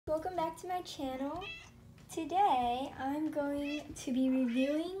welcome back to my channel. Today I'm going to be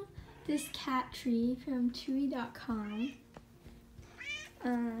reviewing this cat tree from Chewy.com.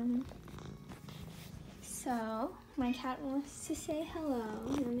 So my cat wants to say hello.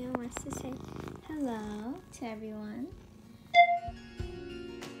 Romeo wants to say hello to everyone.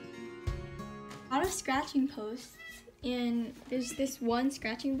 A lot of scratching posts, and there's this one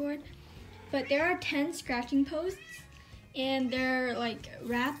scratching board, but there are 10 scratching posts, and they're like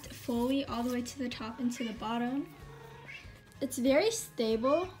wrapped fully all the way to the top and to the bottom. It's very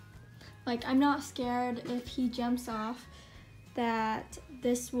stable. Like, I'm not scared if he jumps off that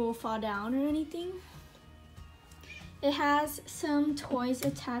this will fall down or anything. It has some toys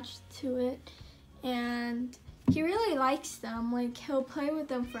attached to it, and he really likes them. Like, he'll play with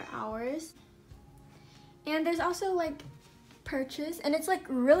them for hours. And there's also like perches, and it's like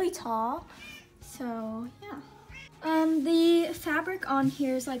really tall, so yeah. The fabric on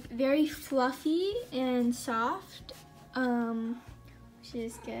here is like very fluffy and soft, which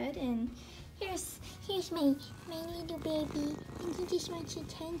is good. And here's my little baby, and he just wants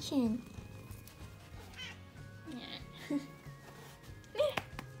attention. Yeah.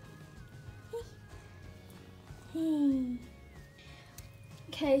 Hey.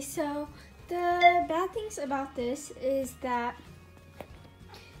 Okay, so the bad things about this is that,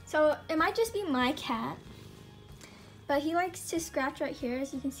 so it might just be my cat, but he likes to scratch right here.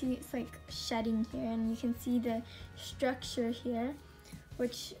 As you can see, it's like shedding here, and you can see the structure here,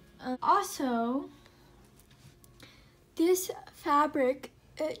 which also, this fabric,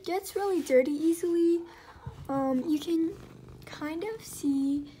 it gets really dirty easily. You can kind of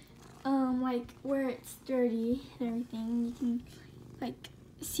see like where it's dirty and everything. You can like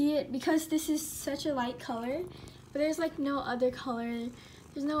see it because this is such a light color, but there's like no other color.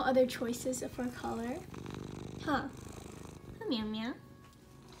 There's no other choices for color. Huh. Meow meow.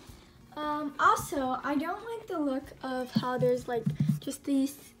 Also, I don't like the look of how there's like just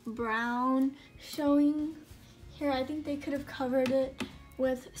these brown showing here. I think they could have covered it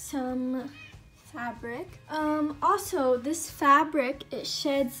with some fabric. Also, this fabric, it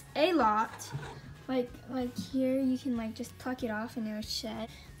sheds a lot. Like here, you can like just pluck it off and it'll shed.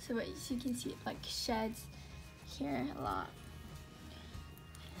 So as you can see, it like sheds here a lot.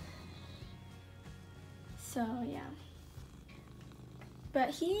 So yeah.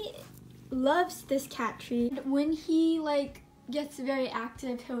 But he loves this cat tree. When he like gets very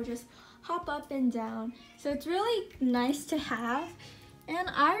active, he'll just hop up and down. So it's really nice to have. And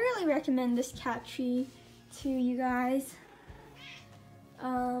I really recommend this cat tree to you guys.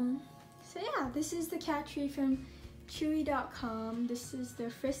 So yeah, this is the cat tree from Chewy.com. This is the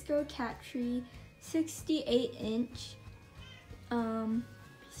Frisco cat tree, 68-inch.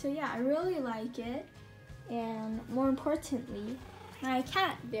 So yeah, I really like it, and more importantly, my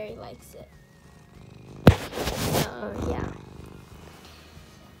cat very likes it. So yeah.